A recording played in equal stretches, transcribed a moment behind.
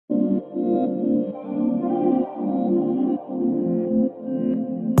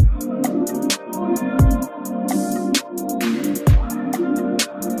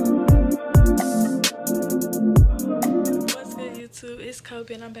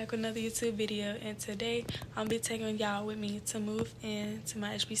and I'm back with another YouTube video, and today I'll be taking y'all with me to move into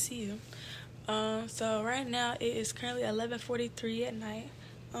my HBCU. So right now it is currently 11:43 at night,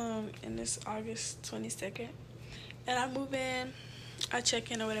 and it's August 22nd, and I move in, I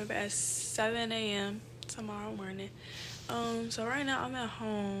check in or whatever at 7 a.m. tomorrow morning. So right now I'm at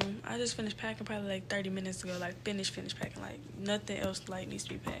home. I just finished packing probably like 30 minutes ago, like finished packing, like nothing else like needs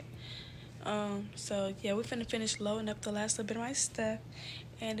to be packed. So yeah, we're finna finish loading up the last little bit of my stuff,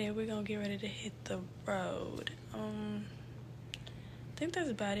 and then we're gonna get ready to hit the road. I think that's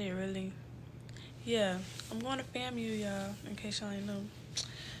about it, really. Yeah, I'm going to FAMU, y'all, in case y'all ain't know.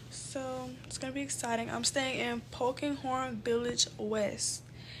 So it's gonna be exciting. I'm staying in Polkinghorne Village West,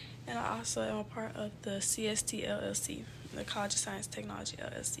 and I also am a part of the CST LLC, the College of Science Technology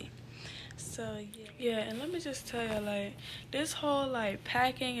LLC. So yeah, and let me just tell you, like, this whole like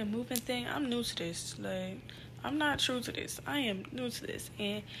packing and moving thing, I'm new to this. Like, I'm not true to this. I am new to this,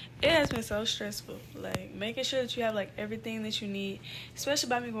 and it has been so stressful. Like, making sure that you have like everything that you need, especially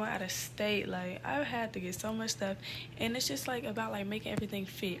by me going out of state. Like, I've had to get so much stuff, and it's just like about like making everything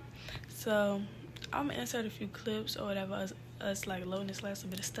fit. So I'm gonna insert a few clips or whatever, us like loading this last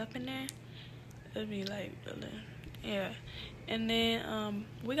little bit of stuff in there. It'll be like, yeah. And then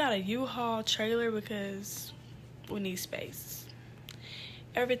we got a U-Haul trailer because we need space.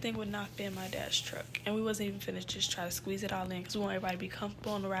 Everything would not fit in my dad's truck, and we wasn't even finished just try to squeeze it all in because we want everybody to be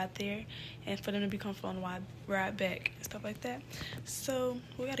comfortable on the ride there and for them to be comfortable on the ride back and stuff like that. So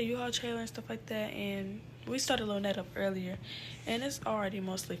we got a U-Haul trailer and stuff like that, and we started loading that up earlier, and it's already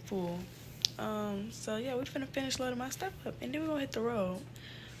mostly full. So yeah, we're finna finish loading my stuff up, and then we're gonna hit the road,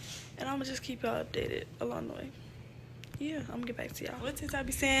 and I'm gonna just keep y'all updated along the way. Yeah, I'm gonna get back to y'all. What did I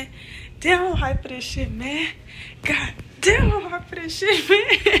be saying? Damn, I'm hype for this shit, man. God damn, I'm hype for this shit,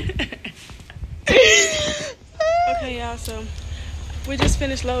 man. Okay, y'all, so we just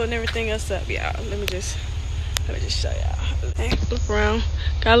finished loading everything else up, y'all. Let me just show y'all. Look around.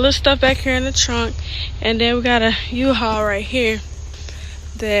 Got a little stuff back here in the trunk, and then we got a U-Haul right here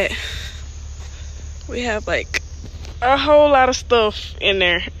that we have like a whole lot of stuff in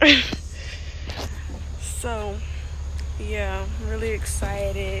there. So yeah, I'm really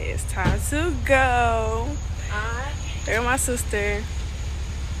excited. It's time to go. There's my sister.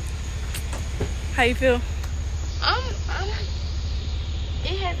 How you feel?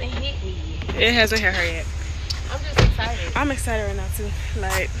 It hasn't hit me yet. It hasn't hit her yet. I'm just excited. I'm excited right now too.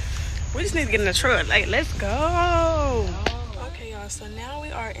 Like, we just need to get in the truck. Like, let's go. Oh. Okay, y'all. So now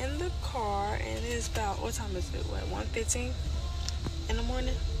we are in the car, and it's about, what time is it? What, 1:15 in the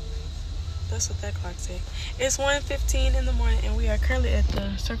morning? That's what that clock said. It's 1:15 in the morning, and we are currently at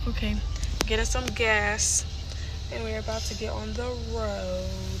the Circle K getting some gas, and we're about to get on the road.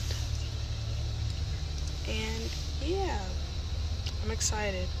 And yeah, I'm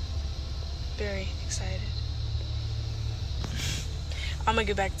excited, very excited. I'm gonna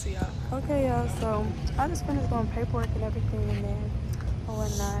get back to y'all. Okay, y'all, so I just finished doing paperwork and everything in there and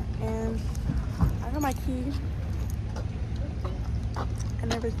whatnot, and I got my key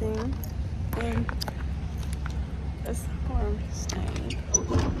and everything. And it's where I'm staying.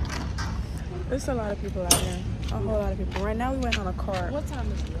 There's a lot of people out here. A whole lot of people. Right now we went on a cart. What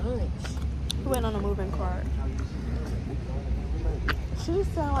time is lunch? We went on a moving cart. She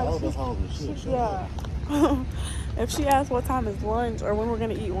just sounded like she's yeah. If she asks what time is lunch or when we're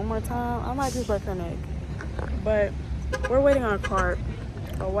gonna eat one more time, I might just break her neck. But we're waiting on a cart,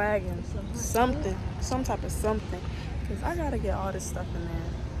 a wagon, something, some type of something. Cause I gotta get all this stuff in there.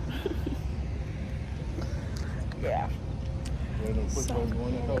 Yeah. So,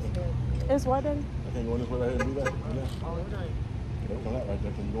 it's what then? I can't go in this way right here and do that. Oh, right. Come out right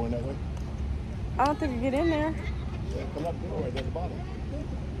there. Can you go in that way? I don't think you get in there. Yeah, come up there right there at the bottom.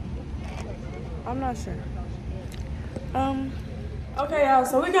 I'm not sure. Okay, y'all.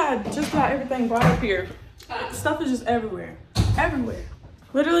 So we just got everything brought up here. Stuff is just everywhere. Everywhere.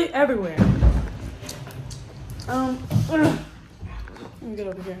 Literally everywhere. Let me get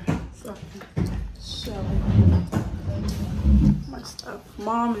over here so I can show my stuff.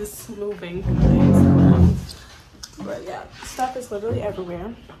 Mom is moving things, but yeah, stuff is literally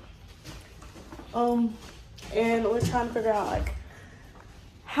everywhere. And we're trying to figure out like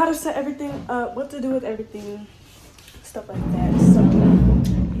how to set everything up, what to do with everything, stuff like that. So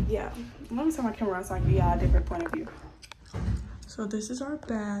yeah, let me turn my camera on so I can get y'all a different point of view. So this is our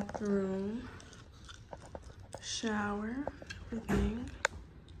bathroom, shower, everything.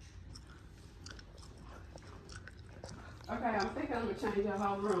 Okay, I'm thinking I'm gonna change your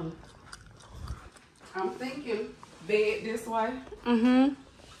whole room. I'm thinking bed this way.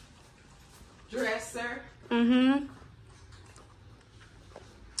 Dresser.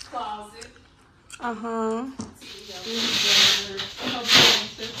 closet. Uh-huh.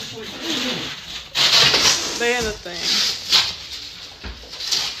 They in the thing.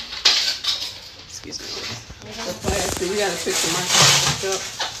 Excuse me. The plastic. We gotta fix the microphone up.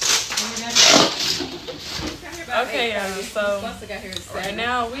 Okay, y'all. So right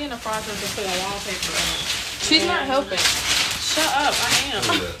now we in the process of putting wallpaper on. She's not helping. Shut up, I am.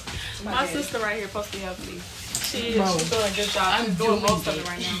 My sister right here supposed to be helping me. She's doing a good job. I'm doing most of it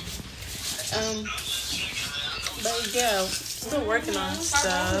right now. But yeah, still working on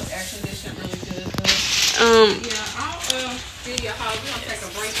stuff. Air conditioning really good. Yeah, I'll see you how we're gonna take a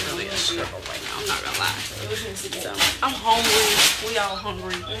break really a struggle right now. I'm not gonna lie. So, I'm hungry. We all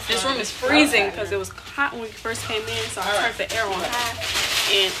hungry. This room is freezing because it was hot when we first came in, so I turned the air on high,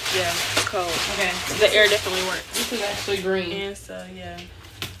 and yeah, it's cold. Okay. The air definitely worked. This is actually green. And so yeah,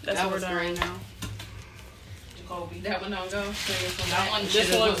 that's what we're doing right now. That one don't go.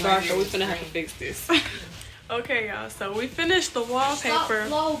 This one looks darker. We're gonna have to fix this. Okay, y'all. So we finished the wallpaper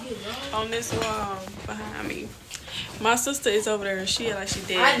on this wall behind me. My sister is over there, and she like she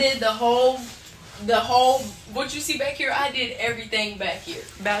did. I did the whole. What you see back here, I did everything back here.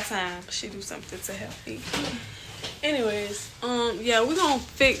 About time she do something to help me. Anyways, yeah, we're gonna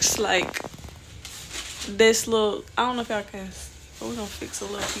fix like this little. I don't know if y'all can, but we're gonna fix a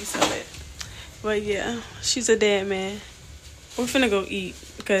little piece of it. But yeah, she's a dead man. We're finna go eat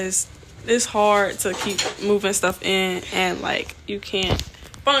because it's hard to keep moving stuff in and like you can't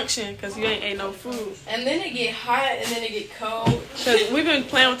function because you ain't ate no food. And then it get hot and then it get cold. Because we've been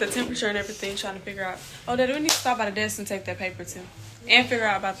playing with the temperature and everything, trying to figure out. Oh, Daddy, we need to stop by the desk and take that paper too, and figure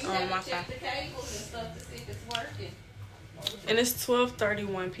out about the Wi-Fi. Check the cables and stuff to see if it's working. And it's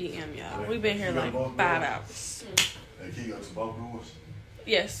 12:31 p.m. y'all. We've been here like 5 hours. Hey, can you go to both doors?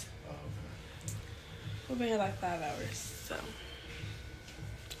 Yes. Oh, okay. We've been here like 5 hours, so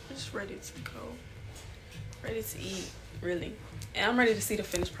I'm just ready to go. Ready to eat, really. And I'm ready to see the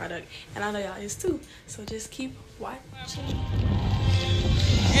finished product. And I know y'all is too. So just keep watching.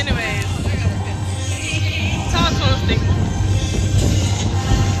 Anyways, talk to us, Stick.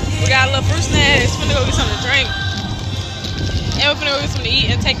 We got a little fruit snacks. We're gonna go get something to drink. And we're gonna go get something to eat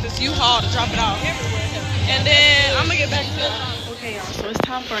and take this U-Haul to drop it off. And then I'm gonna get back to it. Okay, y'all, so it's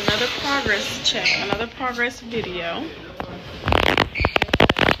time for another progress check, another progress video.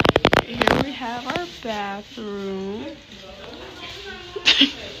 Here we have our bathroom.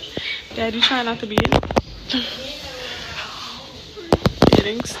 Daddy, try not to be in.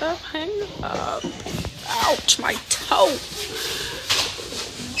 Getting stuff hanging up. Ouch, my toe.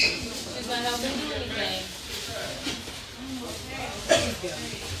 She's not helping do anything.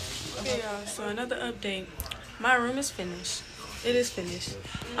 Okay, y'all, so another update. My room is finished. It is finished.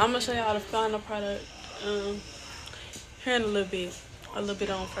 I'm gonna show y'all the final product here in a little bit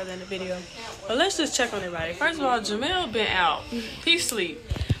on further in the video. But let's just check on everybody. First of all, Jamel been out. He's asleep.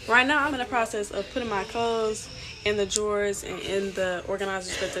 Right now, I'm in the process of putting my clothes in the drawers and in the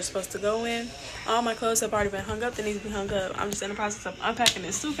organizers that they're supposed to go in. All my clothes have already been hung up. They need to be hung up. I'm just in the process of unpacking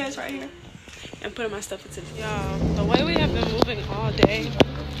this suitcase right here and putting my stuff into the y'all. The way we have been moving all day,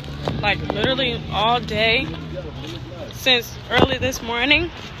 like literally all day since early this morning,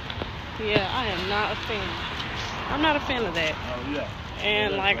 yeah, I am not a fan. I'm not a fan of that.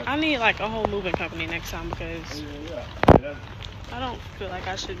 And like I need like a whole moving company next time because I don't feel like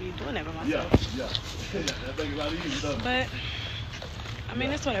I should be doing that by myself. But I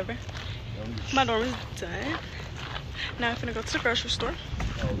mean, it's whatever. My dorm is done. Now I'm finna go to the grocery store.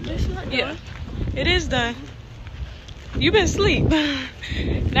 Yeah, it is done. You been asleep.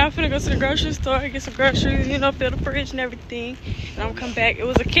 Now I'm finna go to the grocery store, get some groceries, you know, fill the fridge and everything. And I'm gonna come back. It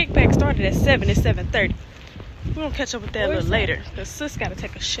was a kickback, started at 7. It's 7:30. We're gonna catch up with that a little later because sis gotta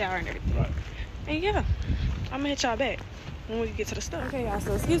take a shower and everything. Right. And yeah, I'm gonna hit y'all back when we get to the store. Okay, y'all,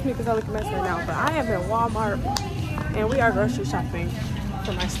 so excuse me because I look a mess right now, but I am at Walmart and we are grocery shopping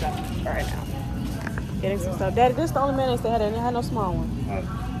for my stuff right now. Getting some stuff. Daddy, this is the only mayonnaise they had in. They had no small one.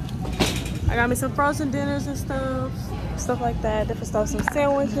 I got me some frozen dinners and stuff like that, different stuff, some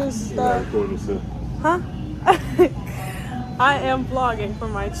sandwiches, stuff. Huh? I am vlogging for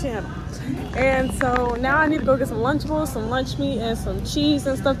my channel. And so now I need to go get some Lunchables, some lunch meat, and some cheese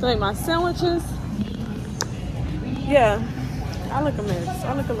and stuff to make my sandwiches. Yeah, I look a mess.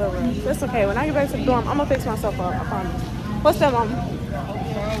 I look a little rough. That's okay. When I get back to the dorm, I'm gonna fix myself up. I promise. What's that, Mom?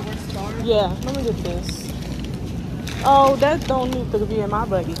 Yeah, let me get this. Oh, that don't need to be in my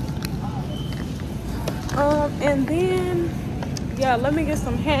buggy. And then, yeah, let me get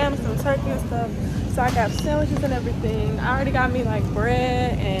some ham, some turkey and stuff. So I got sandwiches and everything. I already got me like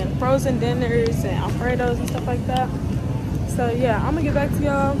bread and frozen dinners and Alfredos and stuff like that. So yeah, I'm gonna get back to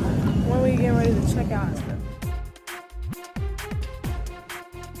y'all when we get ready to check out and stuff.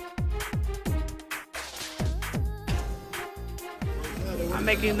 I'm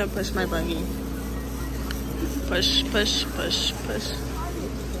making them push my buggy. Push, push, push, push,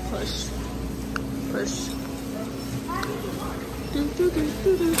 push, push. Do, do, do,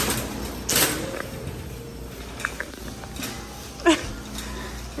 do, do.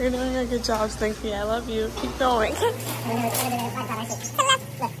 You're doing a good job, Stinky. I love you. Keep going.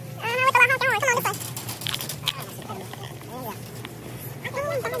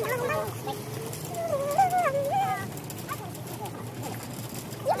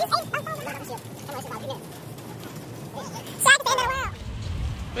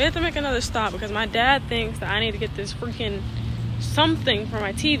 We have to make another stop because my dad thinks that I need to get this freaking something for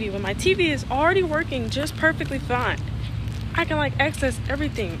my TV when my TV is already working just perfectly fine. I can like access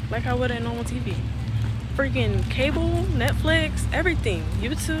everything like I would a normal TV. Freaking cable, Netflix, everything,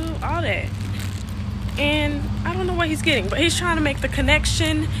 YouTube, all that. And I don't know what he's getting, but he's trying to make the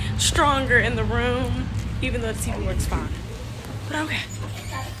connection stronger in the room, even though the TV works fine. But okay,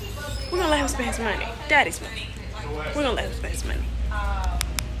 we're gonna let him spend his money. Daddy's money. We're gonna let him spend his money.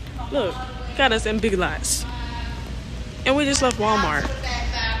 Look, got us in Big Lots. And we just left Walmart.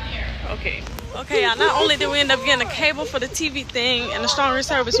 Okay. Okay, y'all, not only did we end up getting a cable for the TV thing and a stronger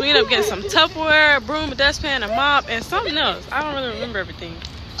service, we ended up getting some Tupperware, a broom, a dustpan, a mop, and something else. I don't really remember everything.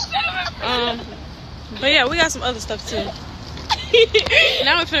 But yeah, we got some other stuff too.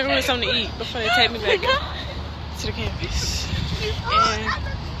 Now we're finna go get something to eat before they take me back to the campus. And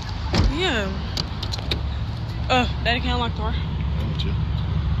yeah. Daddy can't unlock the door.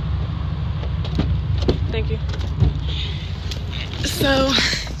 Thank you. So,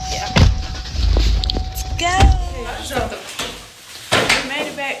 yeah. Let's go. We made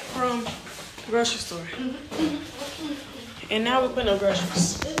it back from the grocery store. And now we're putting up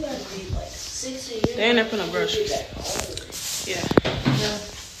groceries. They ain't putting up groceries. Yeah.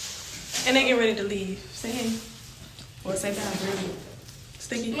 And they get ready to leave. Say hey. Or say bye.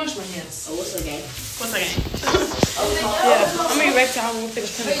 Stinky. Wash my hands. Oh, what's okay? What's okay? Yeah. I'm gonna get back to y'all when we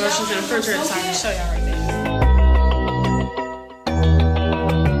finish putting the groceries in the refrigerator so I can show y'all right there.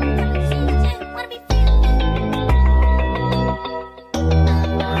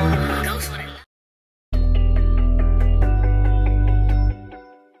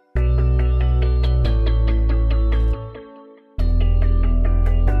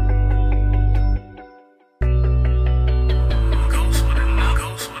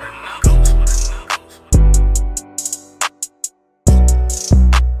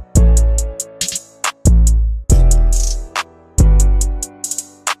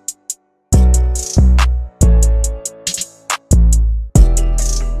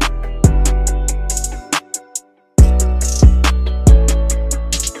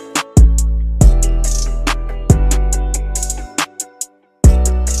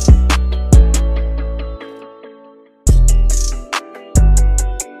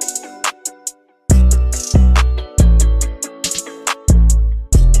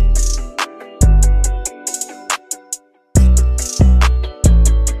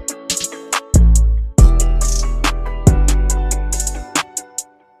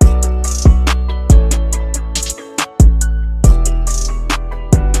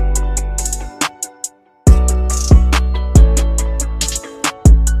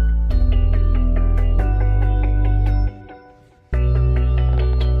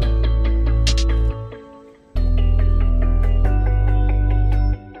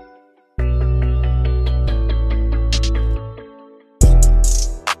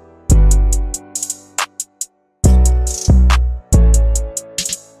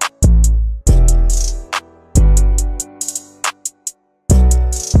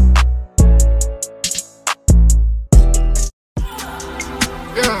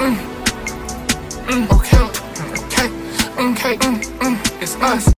 Okay, it's us.